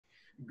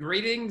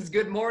Greetings,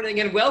 good morning,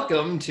 and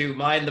welcome to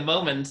Mind the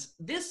Moment.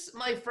 This,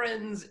 my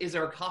friends, is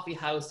our coffee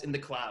house in the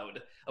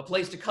cloud, a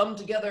place to come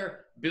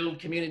together, build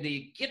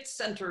community, get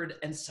centered,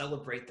 and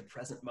celebrate the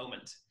present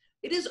moment.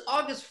 It is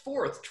August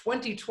 4th,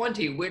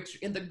 2020, which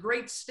in the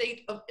great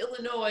state of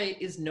Illinois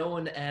is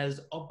known as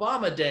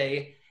Obama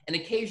Day, an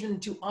occasion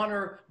to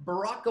honor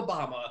Barack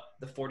Obama,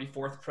 the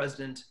 44th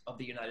President of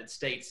the United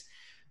States.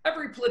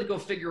 Every political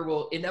figure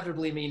will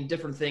inevitably mean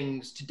different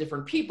things to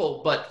different people,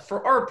 but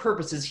for our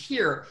purposes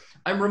here,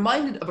 I'm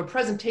reminded of a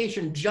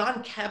presentation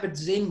John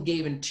Kabat-Zinn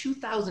gave in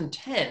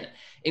 2010,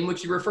 in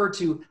which he referred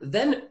to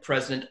then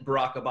President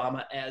Barack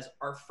Obama as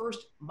our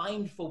first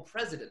mindful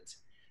president.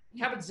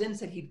 Kabat-Zinn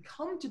said he'd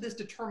come to this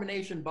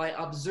determination by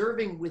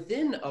observing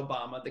within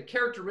Obama the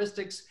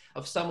characteristics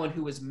of someone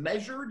who is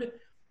measured,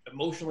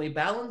 emotionally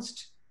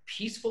balanced,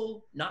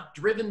 peaceful, not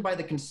driven by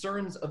the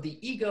concerns of the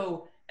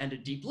ego, and a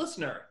deep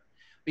listener.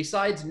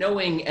 Besides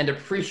knowing and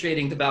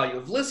appreciating the value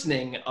of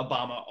listening,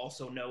 Obama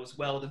also knows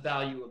well the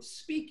value of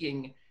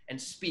speaking and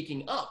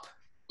speaking up.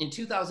 In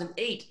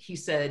 2008, he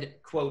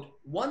said, quote,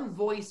 "One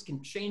voice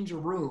can change a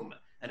room.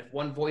 And if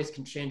one voice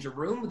can change a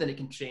room, then it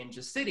can change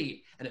a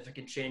city. And if it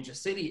can change a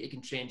city, it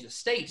can change a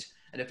state.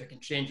 And if it can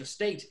change a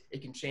state,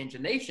 it can change a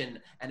nation.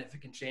 And if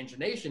it can change a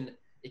nation,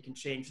 it can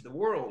change the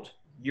world.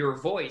 Your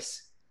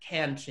voice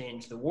can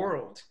change the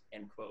world,"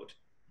 end quote.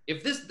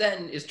 If this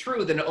then is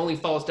true, then it only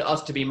falls to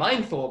us to be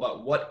mindful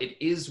about what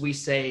it is we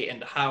say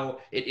and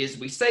how it is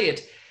we say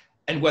it,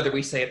 and whether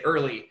we say it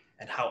early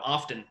and how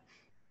often.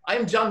 I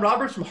am John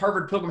Roberts from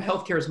Harvard Pilgrim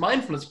Health Care's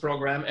mindfulness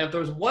program, and if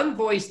there's one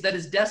voice that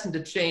is destined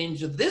to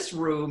change this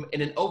room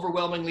in an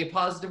overwhelmingly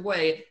positive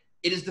way,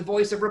 it is the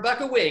voice of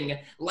Rebecca Wing,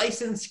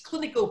 licensed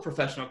clinical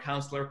professional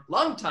counselor,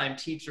 longtime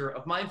teacher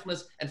of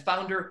mindfulness, and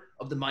founder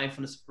of the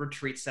Mindfulness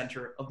Retreat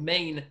Center of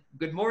Maine.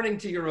 Good morning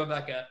to you,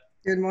 Rebecca.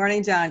 Good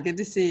morning, John. Good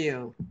to see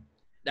you.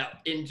 Now,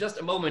 in just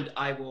a moment,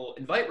 I will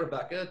invite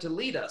Rebecca to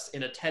lead us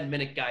in a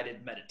 10-minute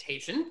guided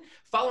meditation.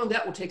 Following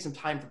that, we'll take some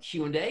time for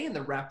Q&A and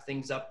then wrap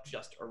things up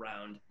just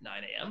around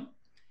 9 a.m.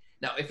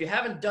 Now, if you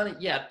haven't done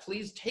it yet,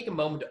 please take a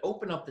moment to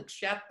open up the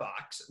chat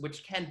box,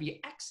 which can be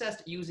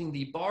accessed using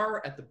the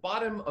bar at the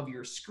bottom of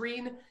your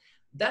screen.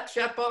 That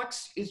chat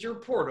box is your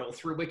portal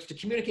through which to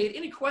communicate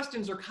any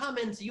questions or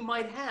comments you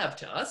might have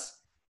to us.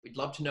 We'd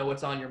love to know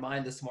what's on your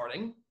mind this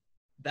morning.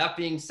 That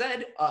being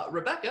said,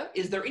 Rebecca,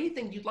 is there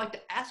anything you'd like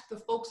to ask the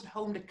folks at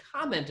home to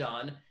comment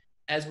on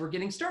as we're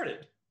getting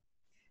started?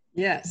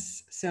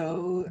 Yes.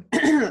 So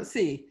let's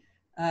see.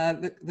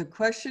 The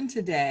question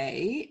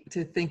today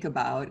to think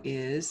about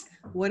is,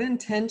 what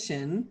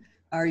intention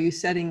are you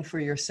setting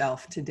for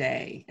yourself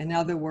today? In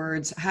other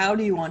words, how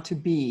do you want to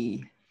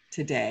be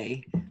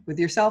today with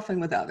yourself and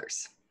with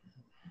others?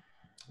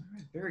 All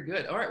right, very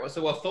good. All right. Well,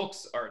 so while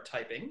folks are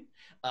typing,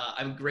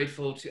 I'm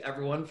grateful to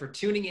everyone for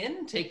tuning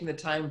in, taking the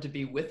time to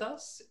be with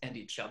us and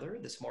each other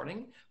this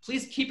morning.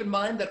 Please keep in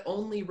mind that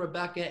only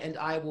Rebecca and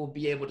I will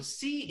be able to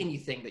see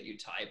anything that you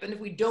type. And if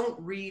we don't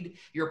read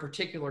your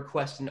particular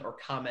question or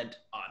comment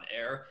on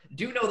air,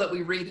 do know that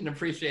we read and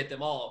appreciate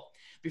them all.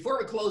 Before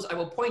we close, I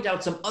will point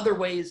out some other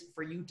ways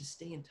for you to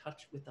stay in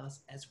touch with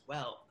us as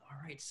well. All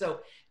right,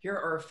 so here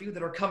are a few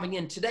that are coming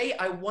in. Today,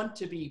 I want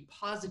to be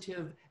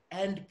positive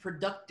and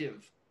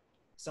productive.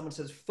 Someone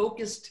says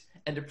focused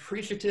and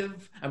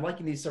appreciative. I'm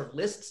liking these sort of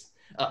lists.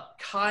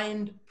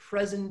 Kind,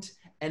 present,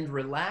 and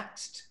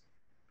relaxed.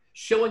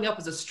 Showing up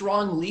as a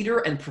strong leader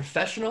and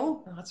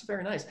professional. Oh, that's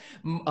very nice.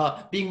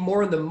 Being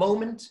more in the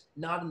moment,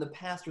 not in the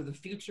past or the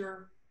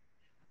future.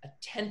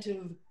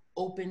 Attentive,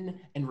 open,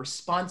 and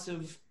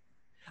responsive.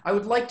 I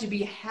would like to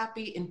be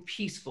happy and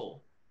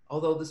peaceful.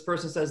 Although this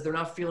person says they're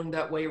not feeling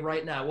that way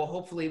right now. Well,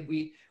 hopefully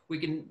we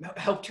can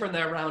help turn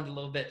that around a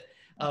little bit.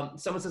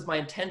 Someone says my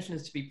intention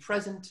is to be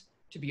present,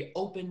 to be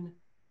open,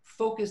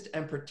 focused,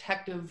 and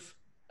productive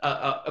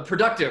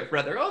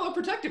rather. Although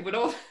protective would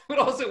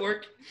also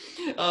work.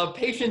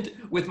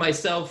 Patient with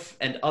myself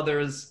and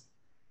others.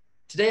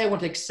 Today I want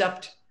to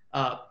accept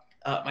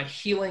my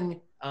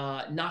healing,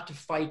 not to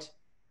fight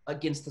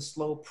against the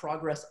slow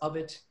progress of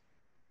it.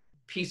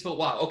 Peaceful.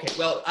 Wow. Okay.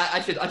 Well, I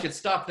should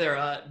stop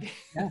there.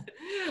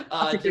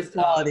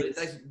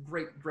 That's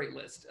great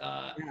list.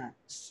 Yeah.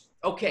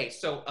 Okay.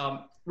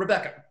 So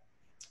Rebecca,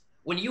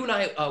 when you and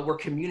I were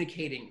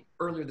communicating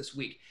earlier this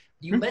week,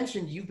 you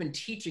mentioned you've been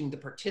teaching the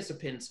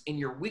participants in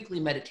your weekly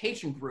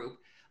meditation group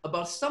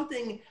about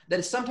something that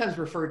is sometimes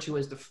referred to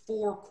as the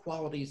 4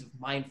 qualities of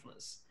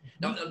mindfulness.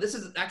 Now, this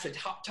is actually a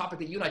topic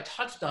that you and I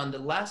touched on the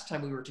last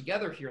time we were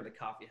together here in the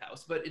coffee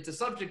house, but it's a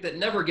subject that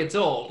never gets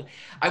old.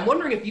 I'm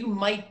wondering if you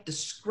might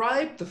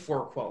describe the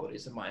 4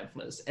 qualities of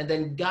mindfulness and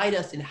then guide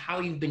us in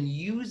how you've been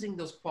using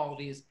those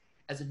qualities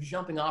as a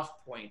jumping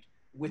off point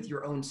with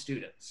your own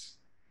students.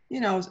 You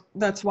know,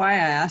 that's why I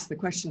asked the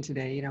question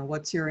today, you know,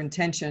 what's your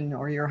intention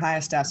or your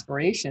highest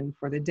aspiration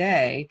for the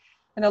day?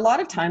 And a lot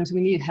of times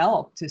we need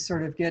help to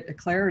sort of get a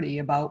clarity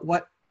about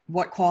what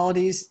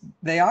qualities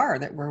they are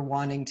that we're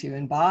wanting to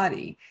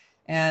embody.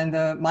 And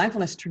the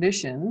mindfulness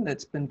tradition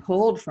that's been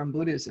pulled from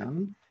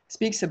Buddhism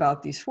speaks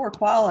about these 4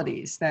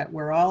 qualities that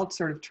we're all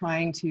sort of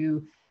trying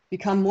to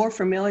become more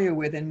familiar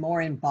with and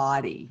more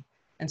embody.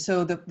 And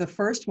so the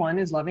first one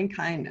is loving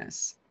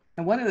kindness.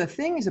 And one of the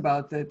things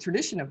about the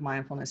tradition of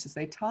mindfulness is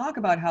they talk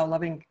about how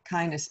loving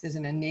kindness is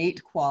an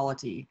innate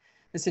quality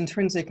that's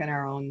intrinsic in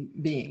our own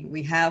being.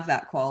 We have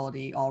that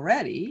quality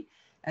already,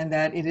 and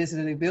that it is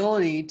the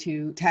ability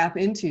to tap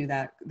into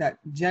that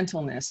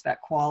gentleness,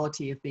 that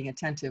quality of being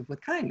attentive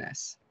with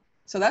kindness.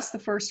 So that's the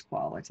first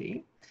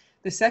quality.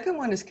 The second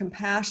one is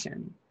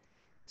compassion.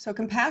 So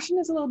compassion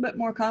is a little bit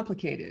more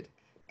complicated.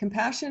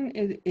 Compassion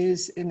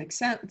is in a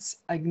sense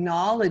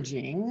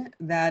acknowledging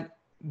that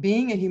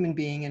being a human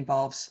being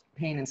involves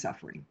pain and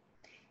suffering.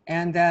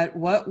 And that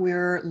what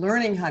we're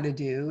learning how to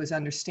do is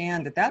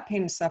understand that that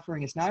pain and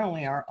suffering is not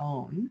only our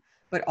own,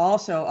 but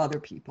also other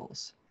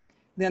people's.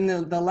 Then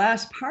the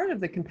last part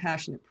of the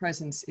compassionate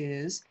presence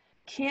is,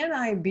 can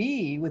I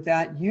be with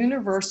that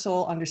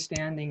universal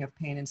understanding of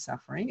pain and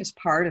suffering as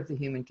part of the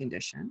human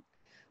condition,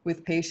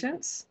 with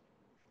patience,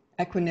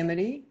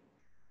 equanimity,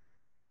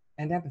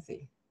 and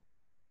empathy?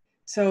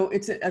 So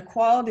it's a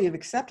quality of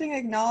accepting,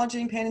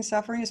 acknowledging pain and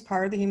suffering as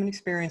part of the human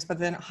experience, but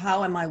then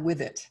how am I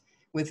with it,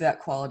 with that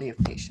quality of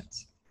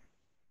patience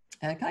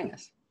and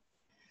kindness?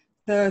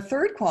 The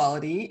third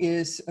quality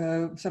is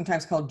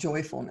sometimes called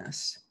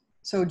joyfulness.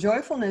 So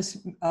joyfulness,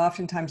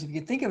 oftentimes, if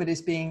you think of it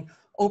as being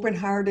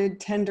open-hearted,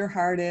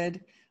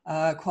 tender-hearted,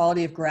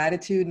 quality of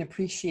gratitude and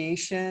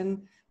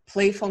appreciation,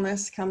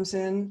 playfulness comes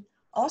in.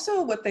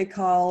 Also what they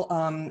call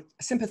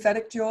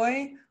sympathetic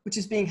joy, which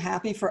is being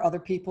happy for other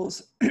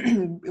people's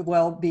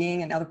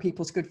well-being and other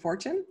people's good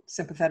fortune,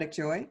 sympathetic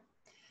joy.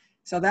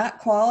 So that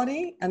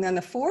quality. And then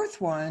the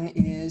fourth one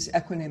is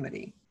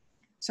equanimity.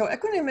 So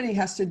equanimity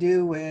has to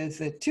do with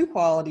the two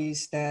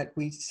qualities that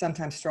we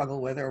sometimes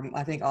struggle with, or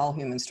I think all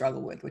humans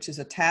struggle with, which is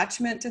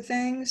attachment to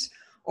things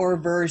or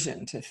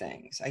aversion to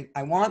things.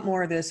 I want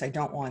more of this, I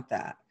don't want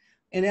that.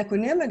 In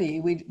equanimity,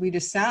 we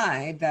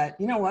decide that,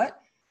 you know what?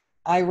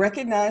 I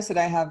recognize that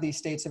I have these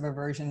states of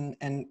aversion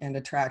and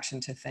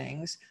attraction to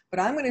things, but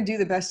I'm going to do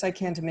the best I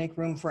can to make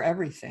room for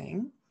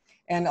everything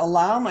and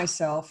allow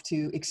myself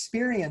to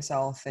experience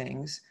all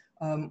things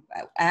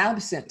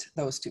absent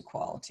those two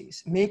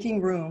qualities,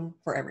 making room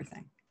for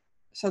everything.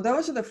 So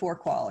those are the four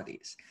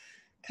qualities: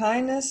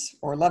 kindness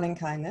or loving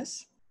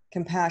kindness,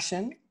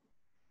 compassion,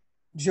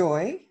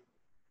 joy,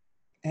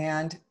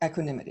 and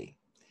equanimity.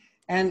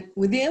 And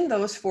within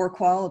those four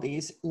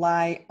qualities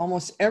lie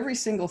almost every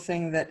single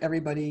thing that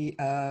everybody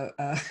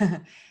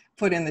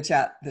put in the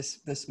chat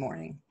this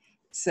morning.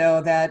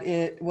 So that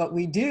what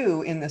we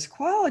do in this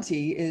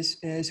quality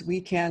is we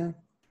can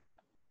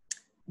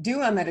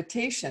do a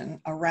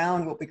meditation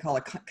around what we call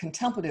a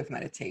contemplative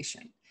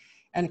meditation.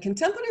 And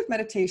contemplative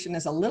meditation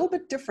is a little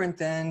bit different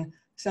than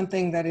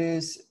something that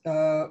is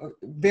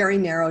very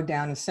narrowed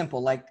down and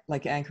simple,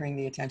 like anchoring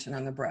the attention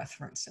on the breath,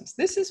 for instance.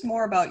 This is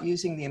more about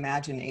using the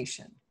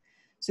imagination.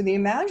 So the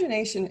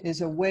imagination is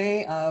a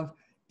way of,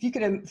 if you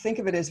could think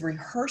of it as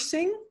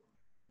rehearsing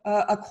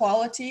a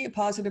quality, a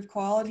positive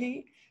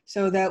quality,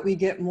 so that we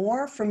get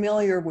more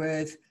familiar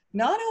with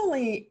not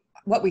only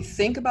what we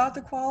think about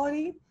the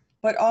quality,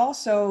 but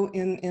also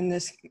in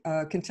this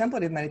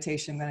contemplative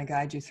meditation I'm going to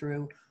guide you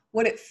through,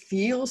 what it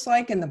feels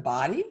like in the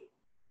body.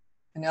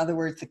 In other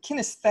words, the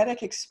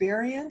kinesthetic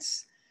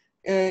experience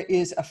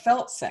is a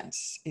felt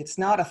sense. It's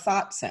not a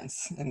thought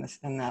sense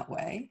in that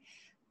way.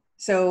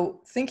 So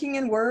thinking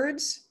in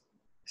words,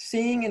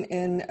 seeing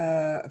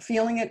and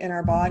feeling it in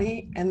our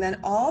body, and then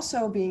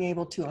also being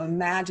able to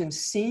imagine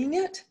seeing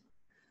it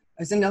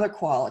is another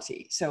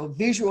quality. So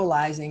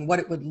visualizing what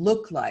it would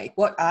look like,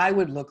 what I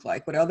would look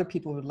like, what other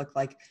people would look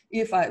like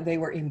if they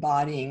were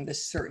embodying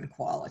this certain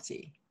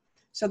quality.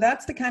 So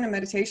that's the kind of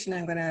meditation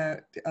I'm going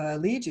to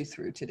lead you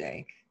through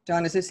today.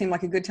 John, does this seem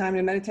like a good time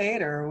to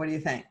meditate, or what do you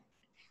think?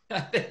 I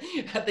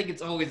think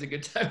it's always a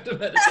good time to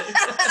meditate.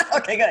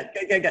 Okay,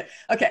 good.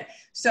 Okay,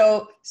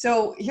 so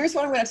here's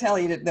what I'm going to tell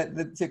you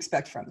to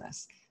expect from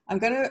this. I'm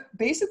going to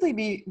basically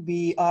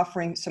be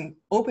offering some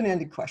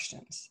open-ended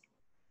questions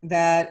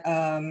that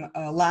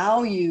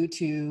allow you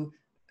to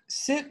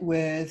sit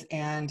with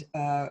and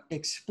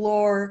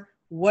explore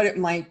what it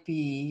might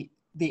be,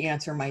 the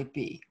answer might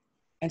be.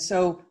 And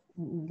so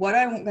what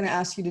I'm going to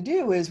ask you to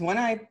do is, when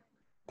I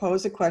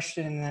pose a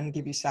question and then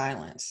give you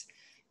silence,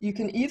 you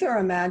can either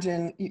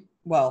imagine,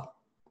 well,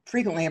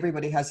 frequently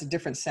everybody has a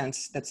different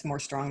sense that's more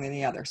strong than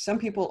the other. Some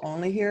people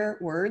only hear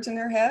words in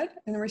their head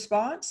in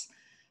response.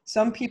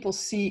 Some people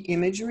see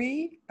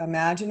imagery,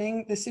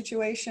 imagining the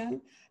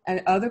situation,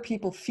 and other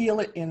people feel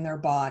it in their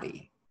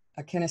body,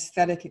 a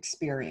kinesthetic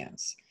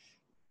experience.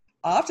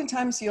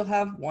 Oftentimes you'll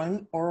have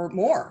one or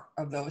more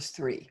of those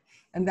three,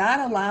 and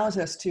that allows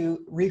us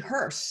to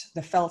rehearse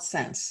the felt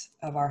sense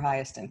of our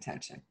highest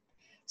intention.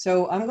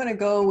 So I'm going to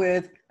go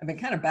with, I've been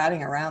kind of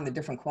batting around the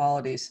different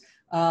qualities.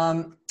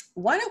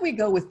 Why don't we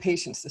go with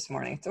patience this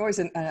morning? It's always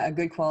a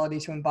good quality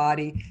to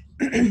embody.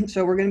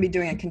 So we're going to be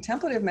doing a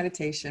contemplative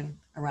meditation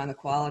around the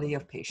quality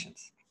of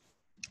patience.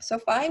 So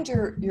find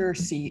your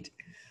seat.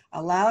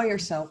 Allow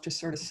yourself to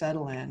sort of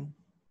settle in.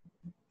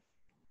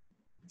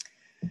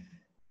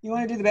 You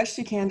want to do the best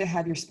you can to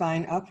have your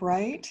spine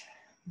upright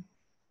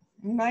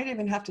You might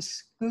even have to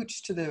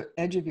scooch to the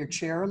edge of your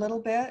chair a little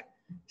bit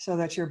so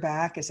that your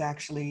back is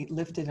actually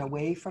lifted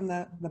away from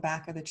the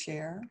back of the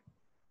chair.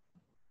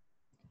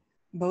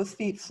 Both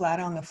feet flat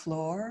on the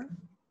floor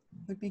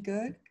would be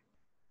good.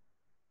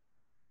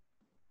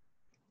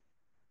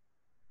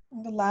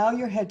 And allow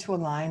your head to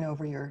align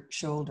over your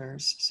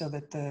shoulders so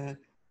that the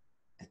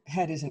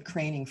head isn't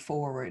craning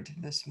forward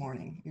this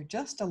morning. You're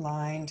just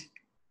aligned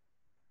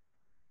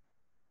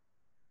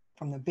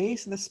from the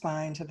base of the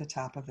spine to the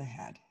top of the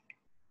head.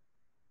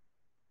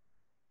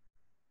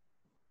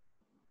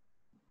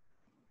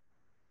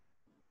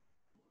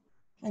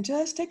 And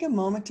just take a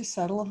moment to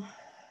settle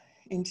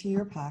into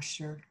your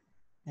posture.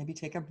 Maybe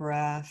take a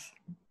breath,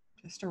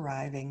 just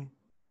arriving.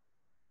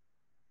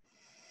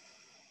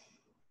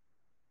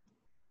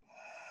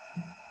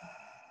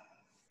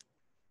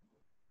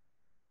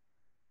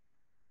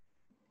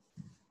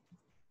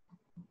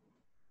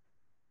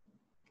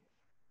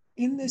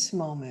 In this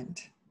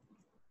moment,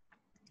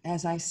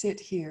 as I sit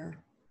here,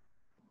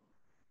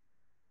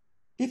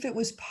 if it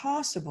was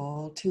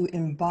possible to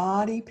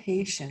embody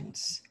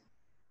patience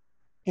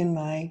in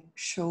my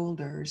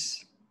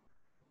shoulders,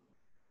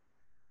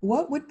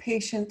 what would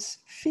patience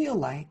feel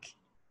like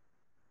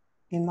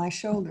in my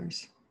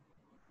shoulders?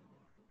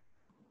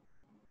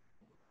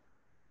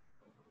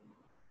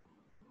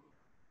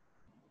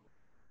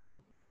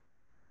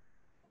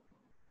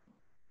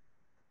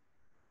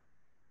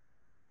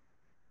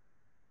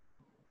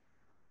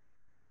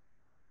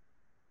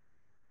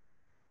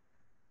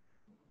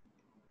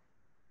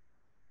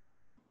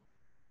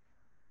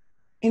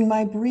 In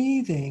my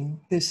breathing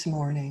this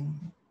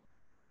morning,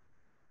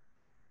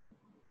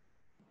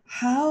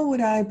 how would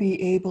I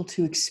be able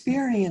to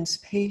experience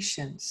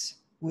patience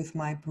with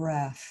my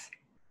breath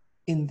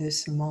in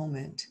this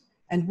moment?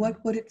 And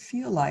what would it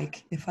feel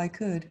like if I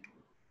could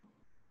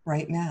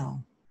right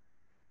now?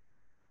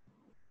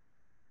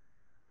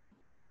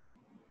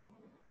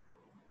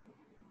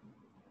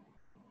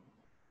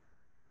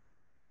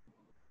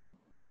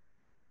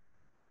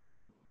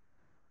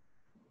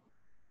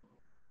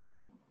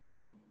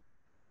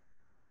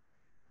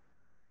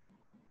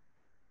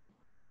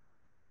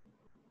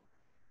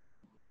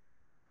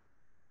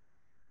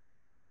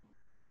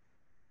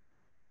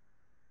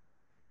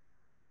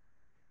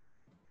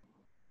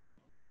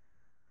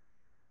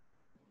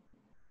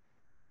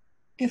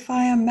 If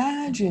I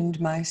imagined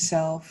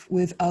myself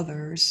with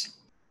others,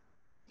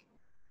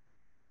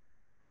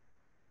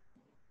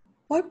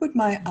 what would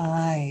my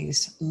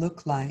eyes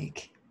look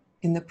like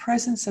in the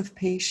presence of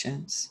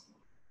patience?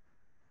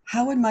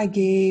 How would my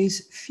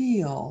gaze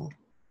feel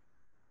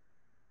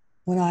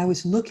when I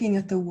was looking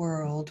at the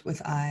world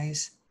with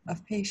eyes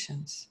of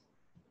patience?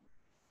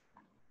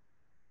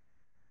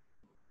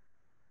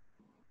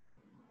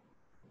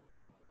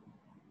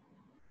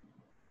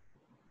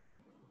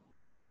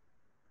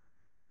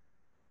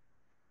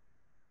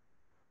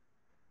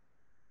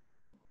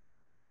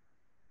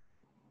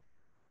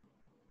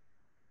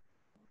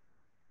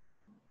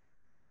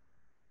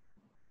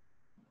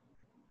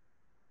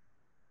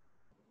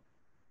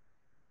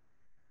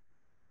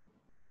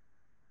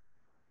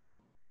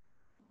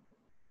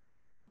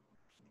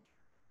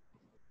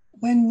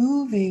 When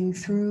moving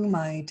through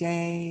my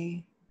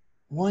day,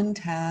 one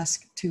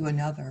task to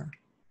another,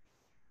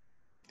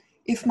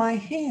 if my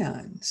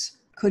hands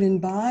could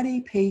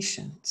embody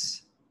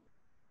patience,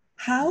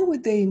 how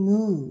would they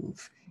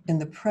move in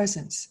the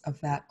presence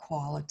of that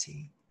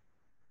quality?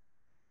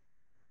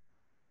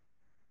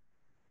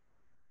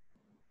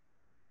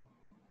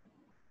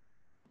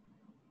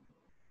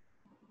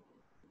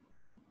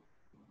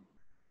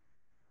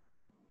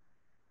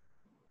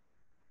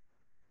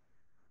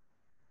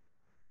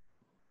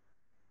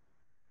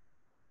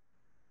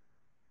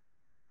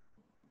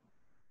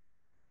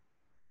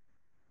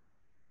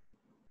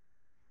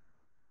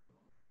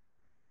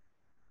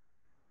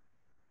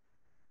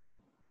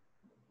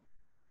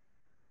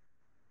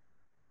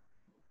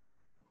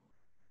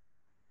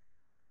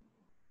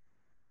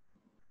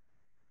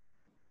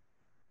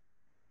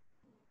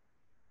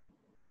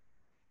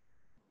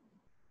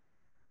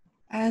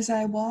 As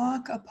I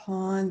walk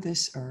upon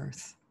this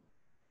earth,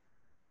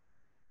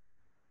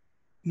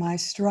 my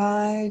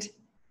stride,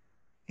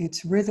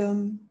 its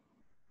rhythm,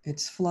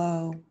 its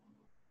flow,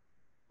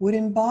 would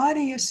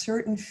embody a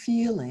certain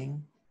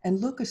feeling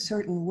and look a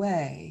certain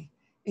way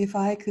if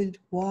I could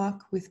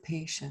walk with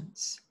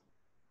patience.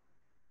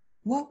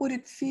 What would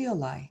it feel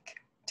like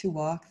to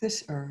walk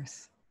this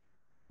earth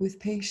with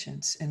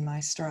patience in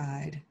my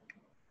stride?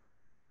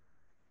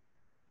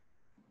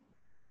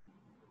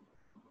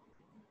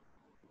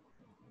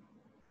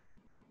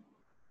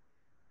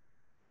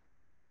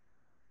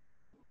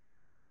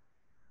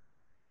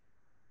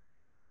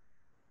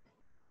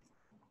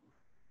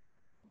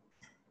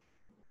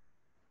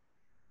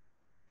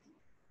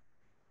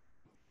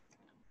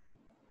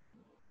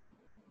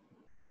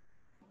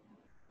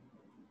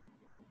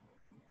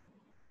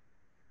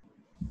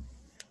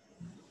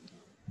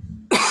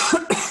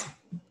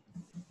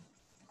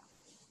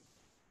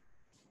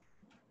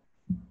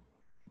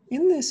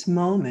 In this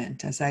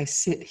moment, as I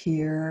sit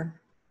here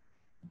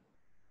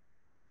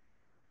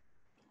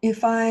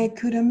If I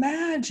could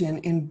imagine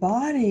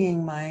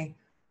embodying my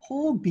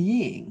whole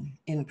being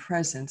in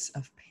presence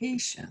of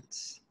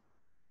patience,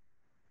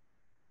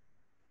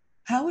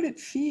 how would it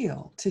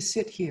feel to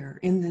sit here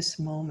in this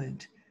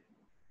moment,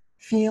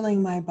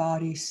 feeling my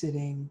body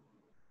sitting,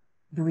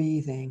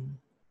 breathing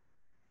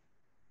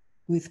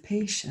with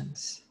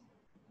patience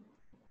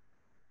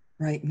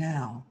right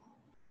now?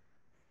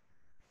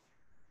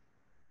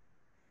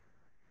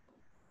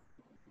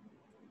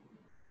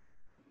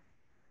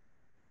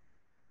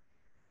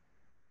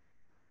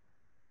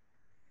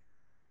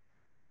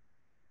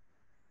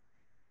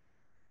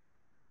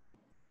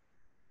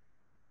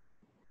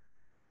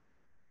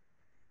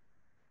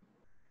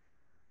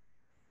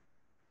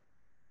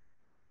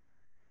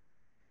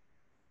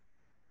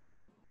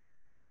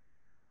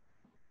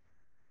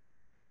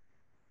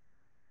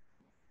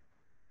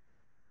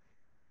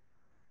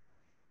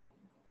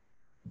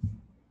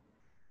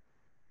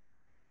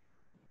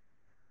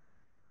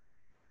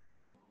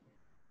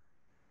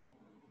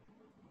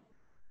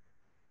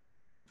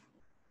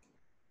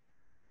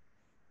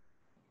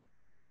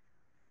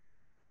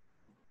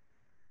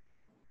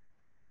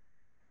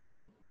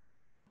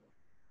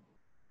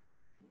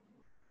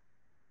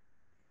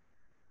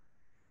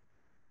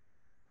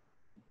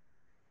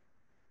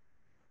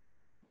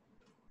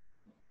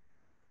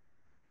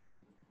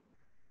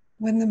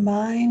 When the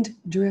mind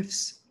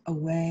drifts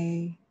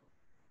away,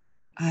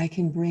 I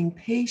can bring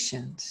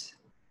patience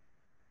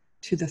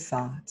to the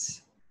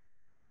thoughts,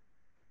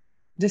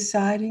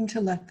 deciding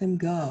to let them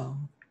go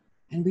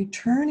and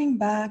returning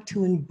back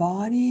to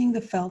embodying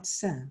the felt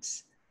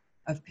sense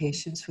of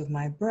patience with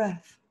my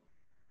breath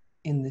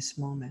in this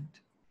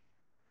moment.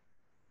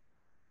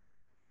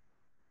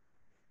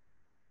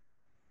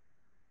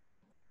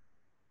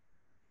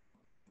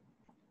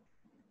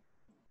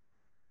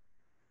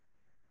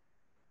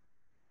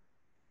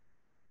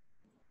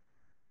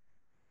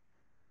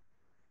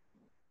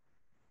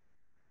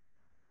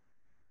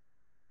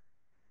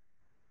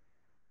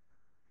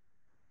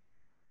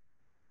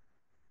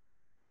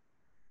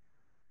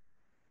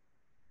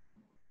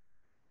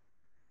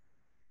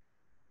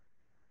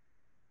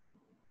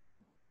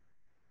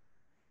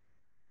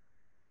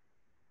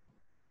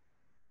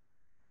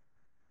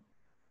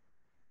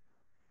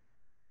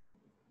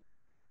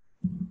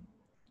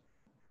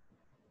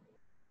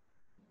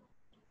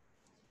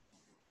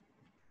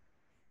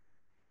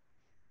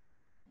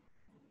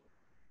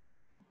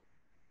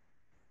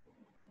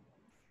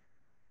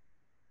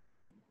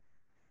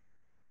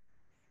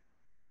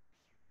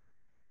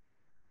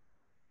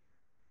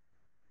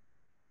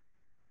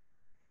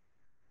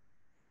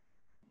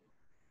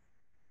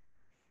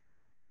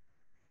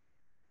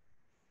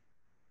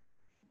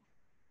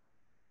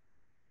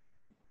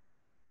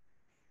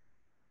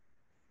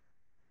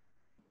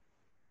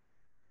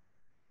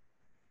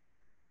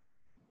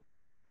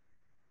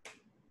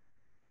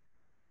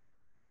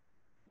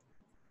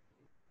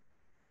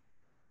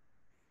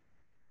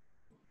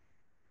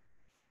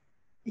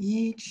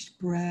 Each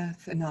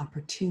breath an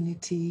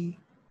opportunity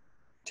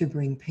to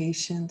bring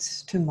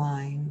patience to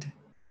mind.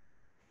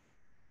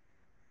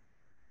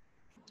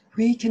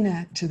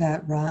 Reconnect to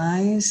that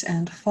rise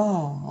and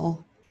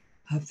fall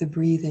of the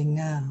breathing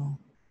now.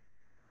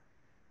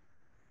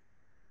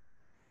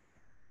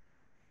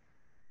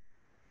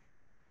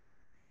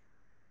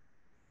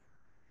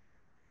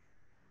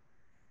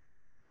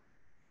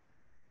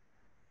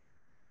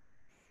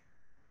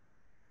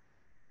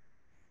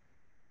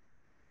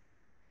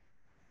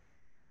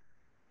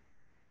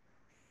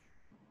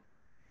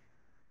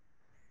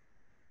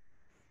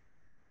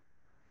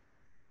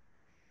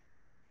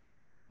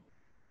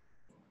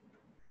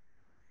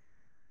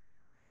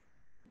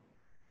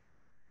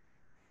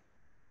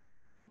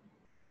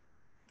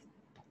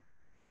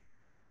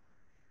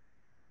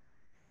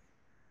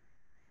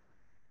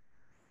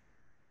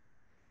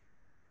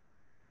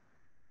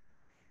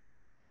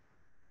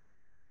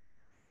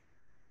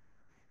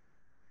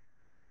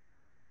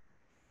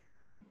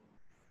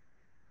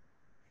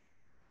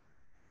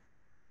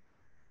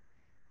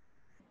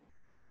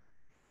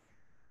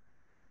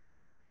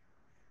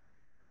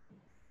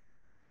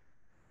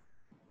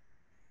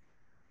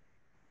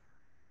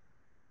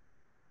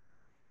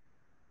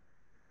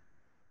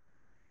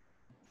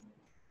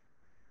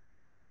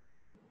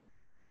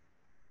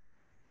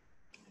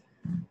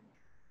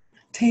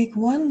 Take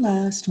one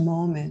last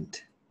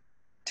moment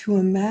to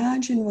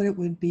imagine what it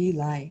would be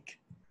like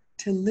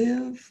to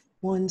live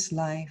one's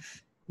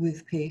life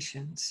with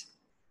patience.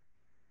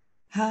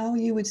 How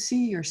you would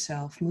see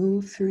yourself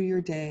move through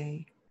your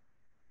day.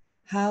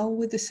 How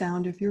would the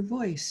sound of your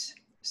voice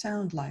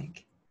sound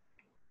like?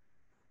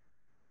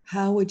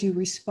 How would you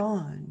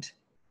respond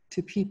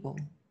to people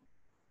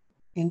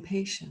in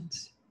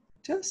patience?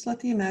 Just let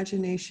the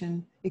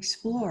imagination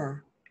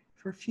explore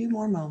for a few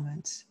more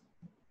moments,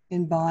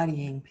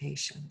 embodying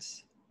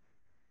patience.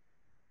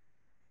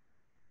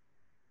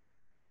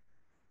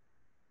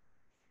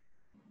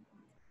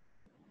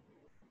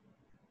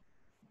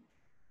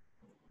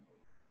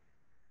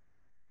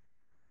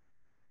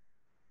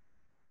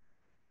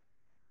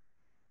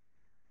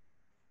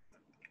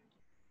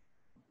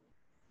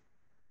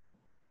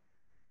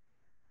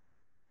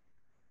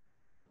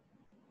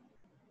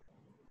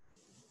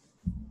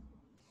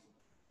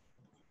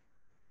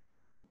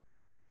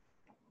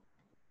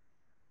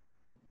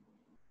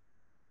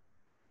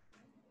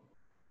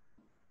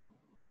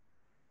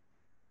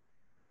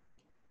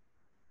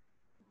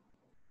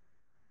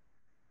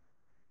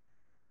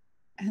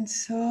 And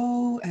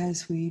so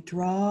as we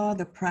draw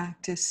the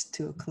practice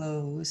to a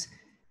close,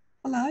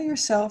 allow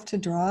yourself to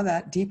draw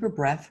that deeper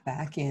breath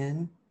back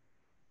in,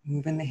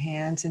 moving the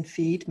hands and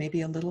feet,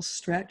 maybe a little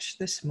stretch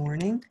this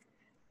morning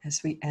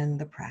as we end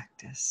the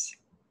practice.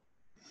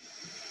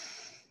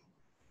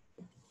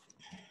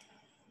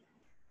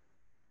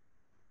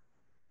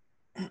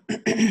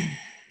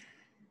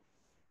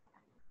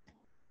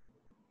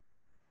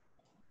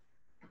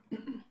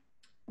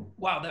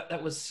 Wow,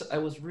 that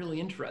was really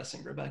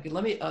interesting, Rebecca.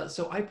 Let me.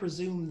 So I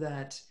presume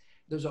that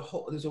there's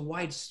a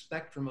wide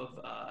spectrum of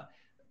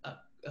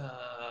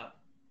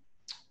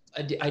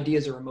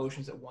ideas or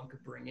emotions that one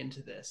could bring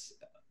into this,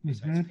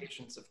 besides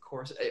patience, of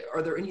course.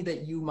 Are there any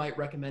that you might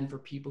recommend for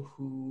people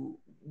who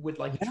would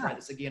like to try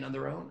this again on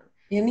their own?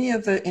 Any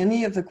of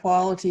the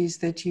qualities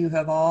that you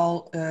have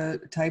all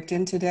typed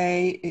in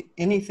today,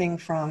 anything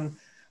from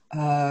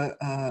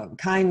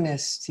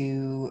kindness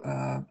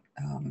to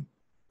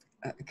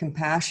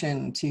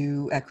compassion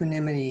to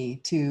equanimity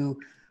to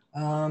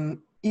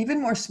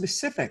even more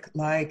specific,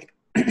 like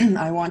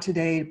I want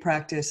today to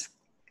practice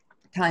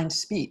kind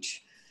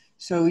speech.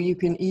 So you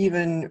can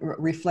even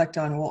reflect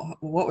on, well,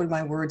 what would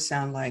my words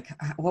sound like?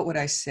 What would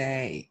I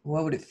say?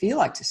 What would it feel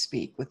like to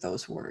speak with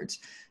those words?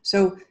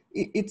 So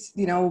it's,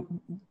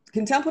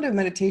 contemplative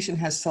meditation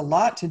has a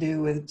lot to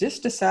do with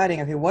just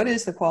deciding, okay, what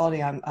is the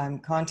quality I'm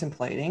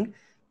contemplating?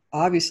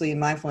 Obviously in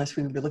mindfulness,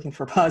 we would be looking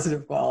for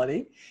positive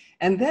quality.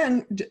 And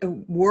then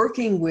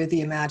working with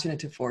the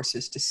imaginative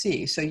forces to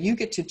see. So you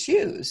get to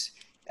choose.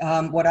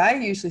 What I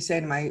usually say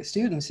to my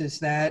students is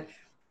that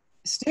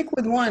stick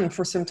with one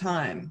for some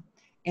time.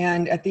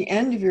 And at the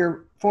end of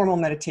your formal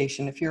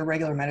meditation, if you're a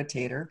regular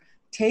meditator,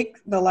 take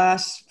the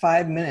last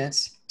 5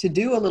 minutes to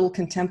do a little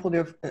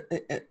contemplative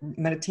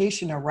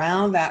meditation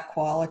around that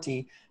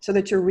quality so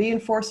that you're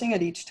reinforcing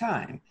it each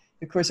time.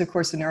 Because, of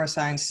course, the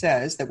neuroscience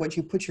says that what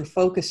you put your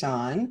focus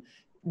on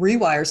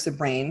rewires the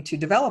brain to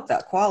develop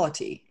that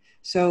quality.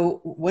 So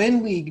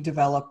when we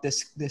develop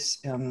this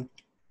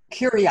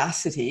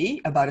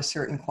curiosity about a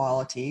certain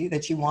quality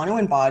that you want to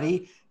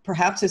embody,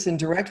 perhaps it's in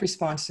direct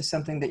response to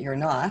something that you're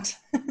not.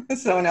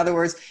 So in other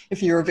words,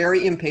 if you're a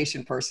very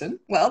impatient person,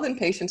 well, then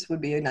patience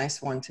would be a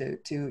nice one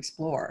to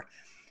explore.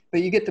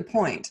 But you get the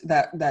point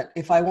that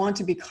if I want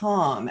to be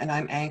calm and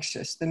I'm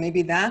anxious, then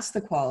maybe that's the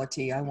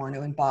quality I want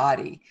to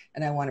embody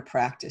and I want to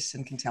practice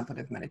in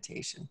contemplative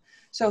meditation.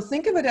 So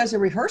think of it as a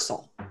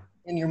rehearsal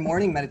in your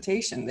morning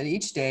meditation, that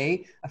each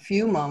day, a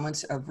few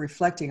moments of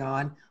reflecting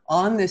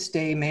on this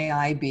day, may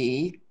I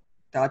be, ...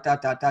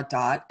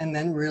 and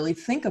then really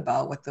think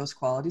about what those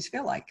qualities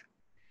feel like.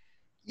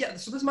 Yeah,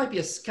 so this might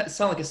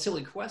sound like a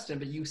silly question,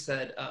 but you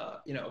said,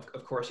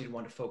 of course, you'd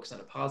want to focus on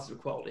a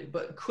positive quality,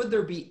 but could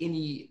there be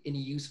any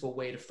useful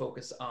way to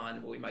focus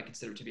on what we might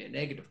consider to be a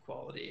negative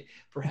quality,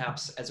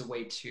 perhaps as a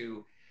way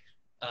to,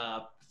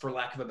 for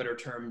lack of a better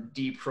term,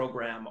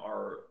 deprogram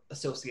our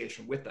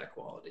association with that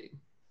quality?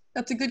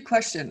 That's a good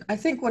question. I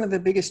think one of the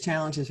biggest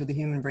challenges with the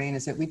human brain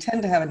is that we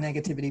tend to have a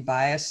negativity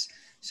bias.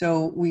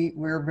 So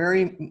we're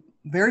very,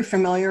 very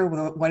familiar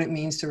with what it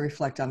means to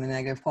reflect on the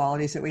negative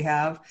qualities that we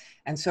have.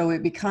 And so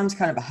it becomes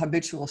kind of a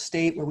habitual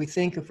state where we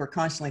think if we're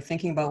constantly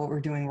thinking about what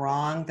we're doing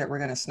wrong, that we're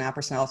going to snap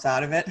ourselves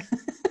out of it.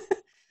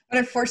 But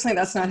unfortunately,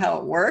 that's not how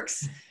it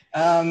works.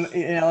 Blame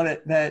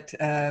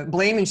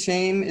and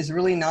shame is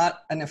really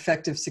not an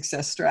effective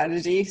success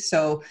strategy.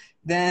 So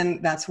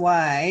then that's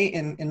why,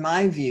 in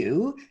my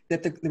view,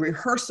 that the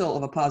rehearsal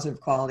of a positive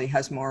quality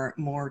has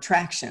more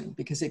traction,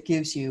 because it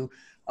gives you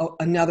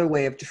another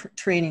way of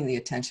training the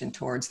attention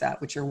towards that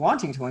which you're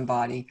wanting to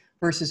embody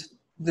versus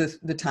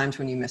the times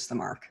when you miss the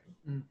mark.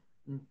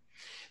 Mm-hmm.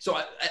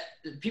 So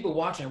people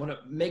watching, I want to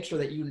make sure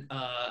that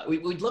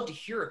we'd love to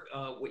hear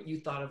what you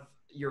thought of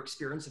your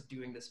experience of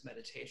doing this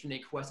meditation,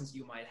 any questions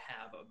you might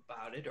have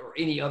about it, or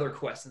any other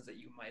questions that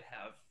you might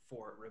have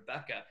for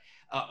Rebecca.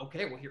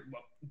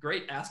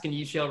 Great. Ask and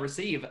you shall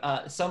receive.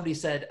 Somebody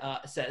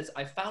says,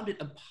 I found it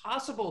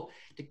impossible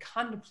to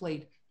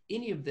contemplate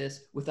any of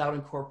this without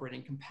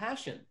incorporating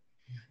compassion.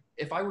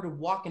 If I were to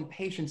walk in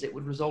patience, it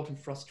would result in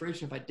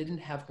frustration if I didn't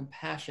have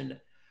compassion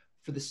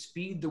for the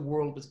speed the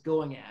world was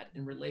going at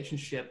in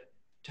relationship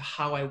to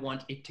how I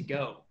want it to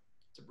go.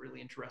 It's a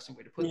really interesting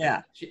way to put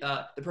that.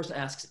 The person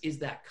asks, is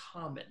that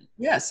common?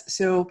 Yes.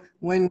 So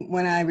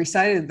when I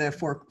recited the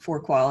four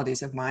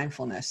qualities of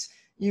mindfulness,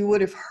 you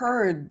would have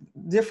heard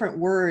different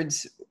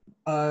words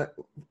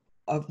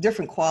of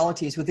different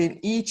qualities within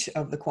each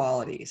of the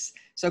qualities.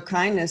 So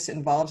kindness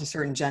involves a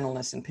certain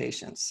gentleness and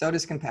patience. So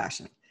does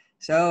compassion.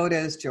 So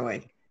does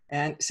joy.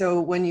 And so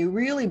when you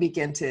really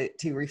begin to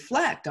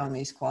reflect on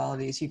these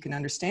qualities, you can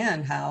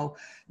understand how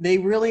they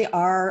really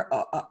are,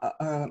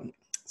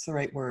 what's the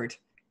right word?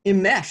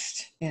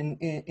 Enmeshed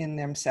in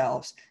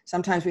themselves.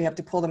 Sometimes we have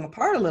to pull them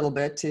apart a little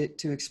bit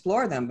to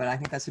explore them, but I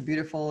think that's a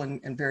beautiful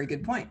and very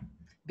good point.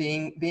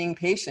 Being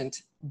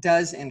patient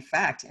does in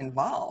fact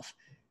involve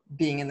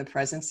being in the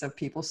presence of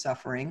people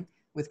suffering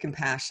with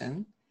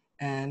compassion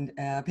and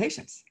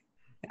patience.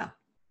 Yeah.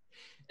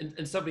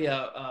 And somebody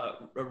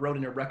wrote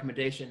in a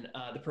recommendation.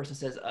 The person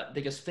says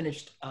they just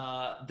finished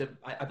I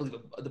believe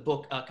the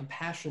book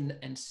Compassion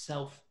and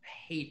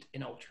Self-Hate: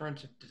 An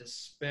Alternative to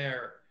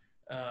Despair,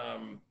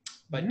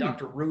 by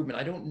Dr. Rubin.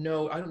 I don't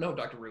know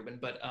Dr. Rubin,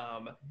 but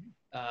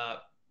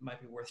might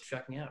be worth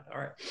checking out. All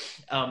right.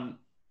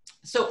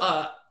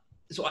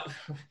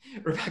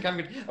 Rebecca, I'm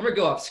gonna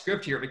go off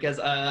script here because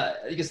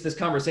I guess this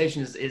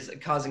conversation is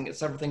causing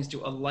several things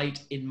to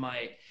alight in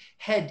my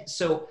head.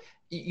 So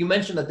you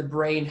mentioned that the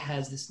brain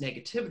has this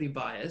negativity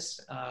bias,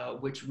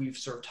 which we've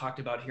sort of talked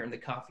about here in the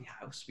coffee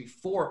house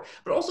before.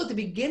 But also at the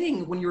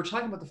beginning, when you were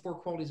talking about the 4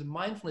 qualities of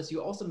mindfulness,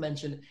 you also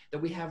mentioned that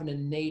we have an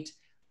innate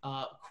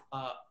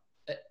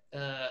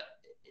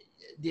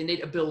the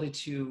innate ability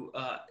to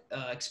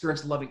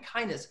experience loving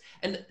kindness.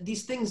 And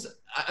these things,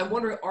 I'm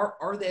wondering,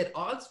 are they at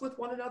odds with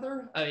one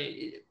another?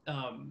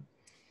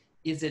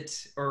 Is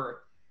it,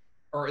 or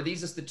are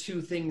these just the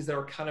two things that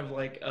are kind of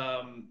like,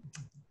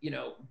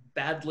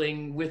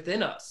 battling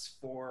within us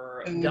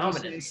for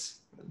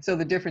dominance? So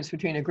the difference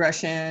between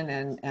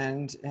aggression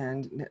and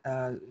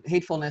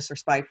hatefulness or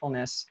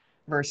spitefulness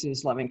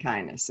versus loving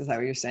kindness, is that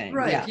what you're saying?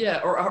 Right. Yeah.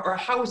 Or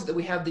how is it that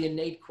we have the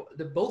innate,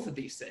 both of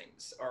these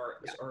things are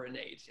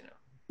innate,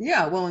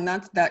 Yeah, well, and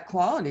that's that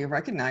quality of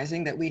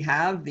recognizing that we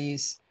have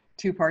these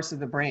 2 parts of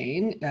the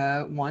brain.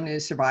 One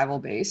is survival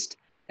based,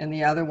 and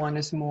the other one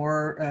is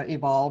more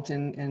evolved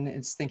in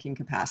its thinking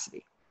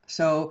capacity.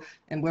 So,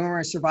 and when we're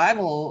in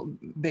survival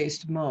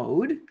based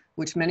mode,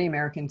 which many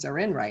Americans are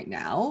in right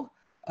now,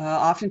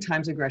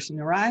 oftentimes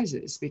aggression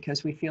arises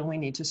because we feel we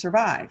need to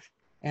survive.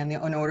 And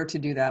in order to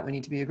do that, we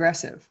need to be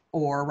aggressive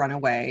or run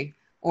away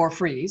or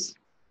freeze,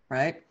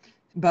 right?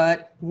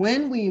 But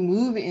when we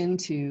move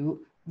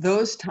into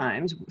those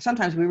times,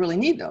 sometimes we really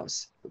need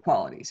those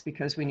qualities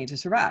because we need to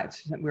survive.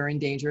 We're in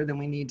danger, then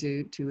we need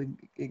to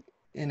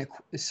in a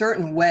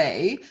certain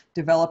way,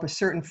 develop a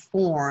certain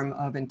form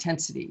of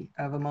intensity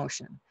of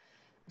emotion.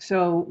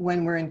 So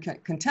when we're in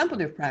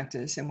contemplative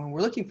practice and when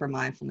we're looking for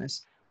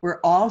mindfulness, we're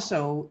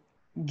also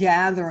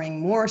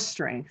gathering more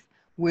strength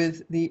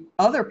with the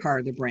other part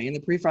of the brain, the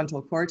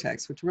prefrontal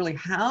cortex, which really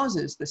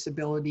houses this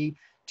ability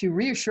to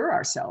reassure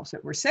ourselves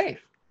that we're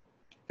safe,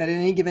 that at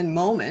any given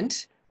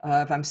moment,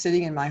 if I'm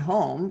sitting in my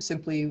home,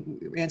 simply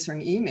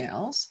answering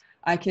emails,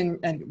 I can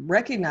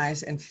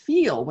recognize and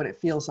feel what it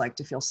feels like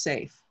to feel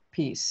safe,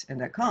 peace,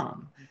 and at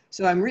calm.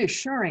 So I'm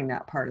reassuring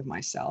that part of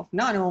myself,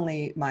 not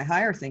only my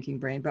higher thinking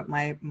brain, but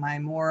my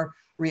more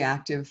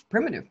reactive,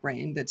 primitive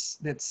brain that's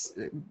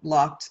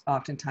locked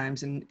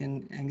oftentimes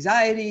in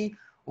anxiety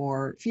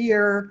or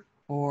fear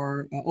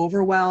or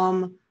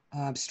overwhelm,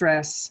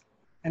 stress.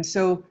 And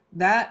so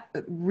that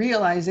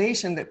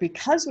realization that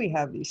because we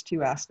have these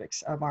 2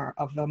 aspects of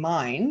the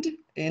mind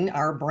in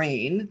our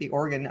brain, the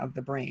organ of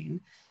the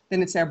brain,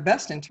 then it's our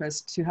best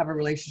interest to have a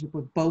relationship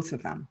with both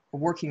of them, a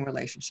working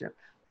relationship.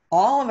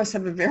 All of us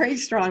have a very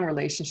strong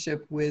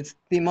relationship with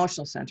the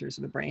emotional centers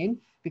of the brain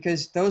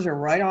because those are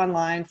right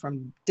online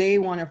from day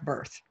 1 of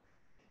birth.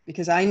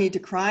 Because I need to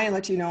cry and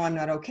let you know I'm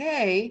not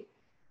okay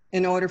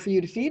in order for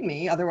you to feed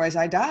me, otherwise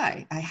I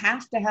die. I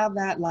have to have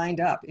that lined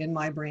up in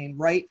my brain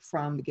right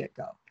from the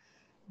get-go.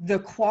 The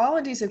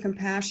qualities of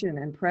compassion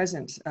and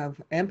presence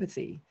of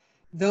empathy,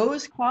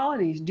 those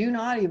qualities do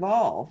not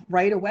evolve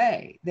right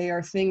away. They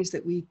are things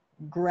that we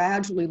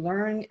gradually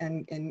learn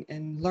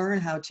and learn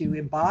how to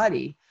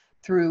embody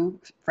through,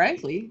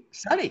 frankly,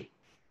 study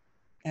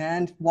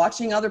and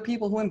watching other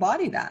people who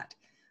embody that,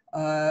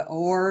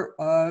 or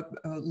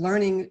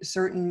learning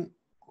certain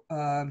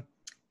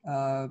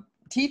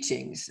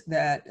teachings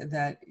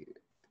that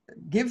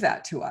give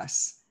that to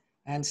us.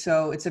 And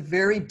so it's a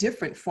very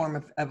different form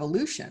of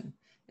evolution.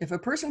 If a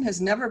person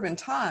has never been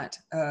taught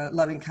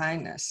loving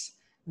kindness,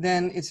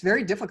 then it's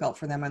very difficult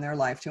for them in their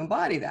life to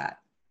embody that.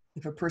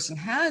 If a person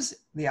has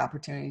the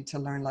opportunity to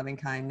learn loving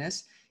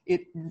kindness,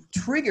 it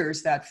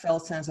triggers that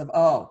felt sense of,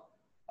 oh,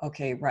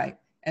 okay, right.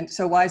 And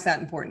so why is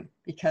that important?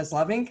 Because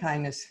loving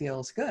kindness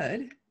feels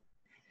good,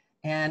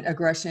 and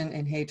aggression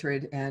and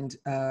hatred and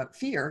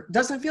fear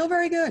doesn't feel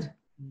very good.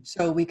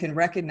 So we can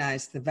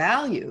recognize the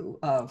value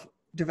of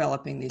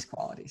developing these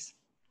qualities.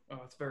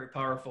 Oh, it's very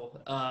powerful.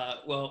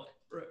 Well,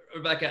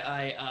 Rebecca,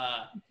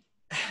 I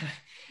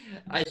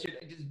should,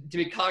 to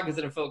be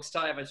cognizant of folks'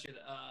 time, I should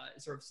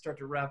sort of start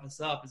to wrap us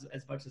up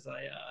as much as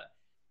I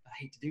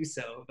hate to do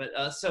so. But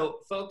so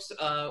folks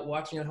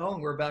watching at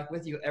home, we're back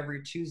with you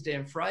every Tuesday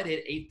and Friday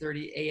at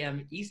 8:30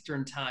 a.m.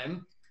 Eastern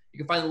Time. You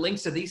can find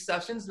links to these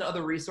sessions and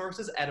other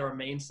resources at our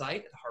main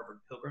site at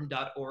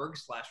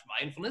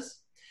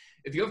harvardpilgrim.org/mindfulness.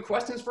 If you have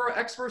questions for our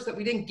experts that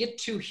we didn't get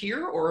to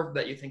here or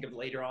that you think of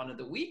later on in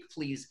the week,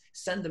 please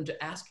send them to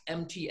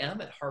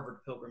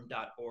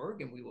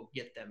askmtm@harvardpilgrim.org and we will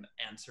get them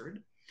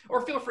answered.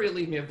 Or feel free to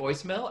leave me a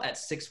voicemail at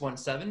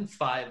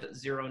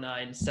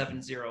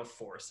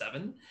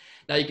 617-509-7047.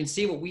 Now you can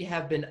see what we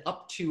have been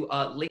up to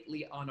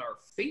lately on our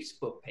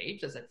Facebook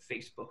page. That's at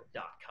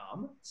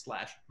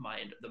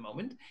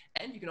facebook.com/mindthemoment.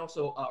 And you can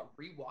also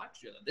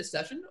rewatch this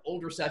session,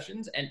 older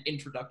sessions, and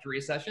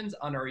introductory sessions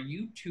on our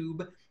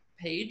YouTube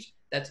page.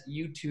 That's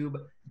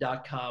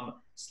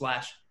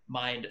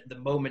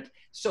youtube.com/mindthemoment.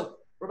 So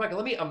Rebecca,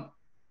 let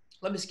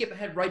me skip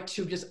ahead right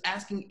to just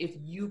asking if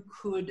you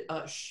could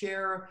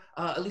share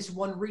at least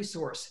one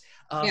resource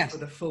for Yes.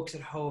 the folks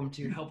at home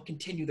to help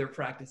continue their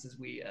practice as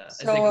they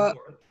So, go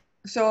forward.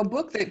 so a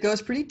book that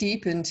goes pretty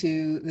deep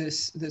into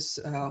this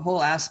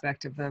whole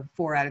aspect of the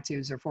 4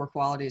 attitudes or 4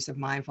 qualities of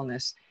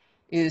mindfulness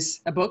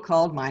is a book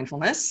called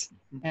Mindfulness,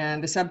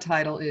 and the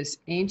subtitle is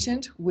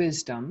Ancient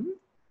Wisdom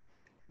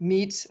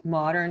Meets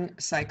Modern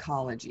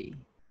Psychology.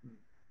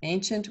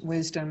 Ancient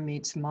Wisdom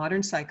Meets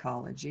Modern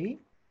Psychology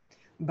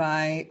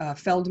by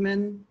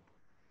Feldman,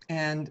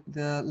 and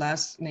the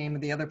last name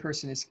of the other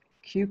person is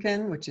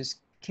Kuken, which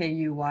is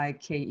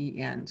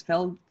Kuyken.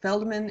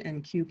 Feldman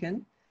and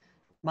Kuken.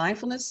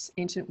 Mindfulness,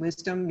 Ancient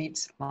Wisdom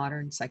Meets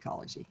Modern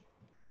Psychology.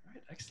 All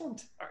right,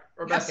 excellent. All right,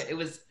 Rebecca, Yes. it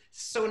was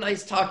so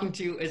nice talking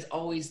to you as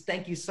always.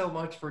 Thank you so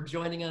much for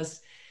joining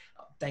us.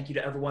 Thank you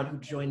to everyone who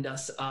joined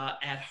us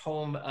at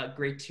home.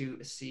 Great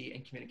to see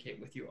and communicate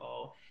with you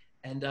all.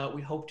 And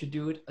we hope to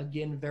do it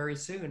again very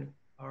soon.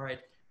 All right.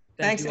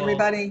 Thank Thanks, you all.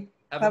 everybody.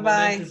 Have a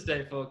Bye-bye. momentous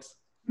day, folks.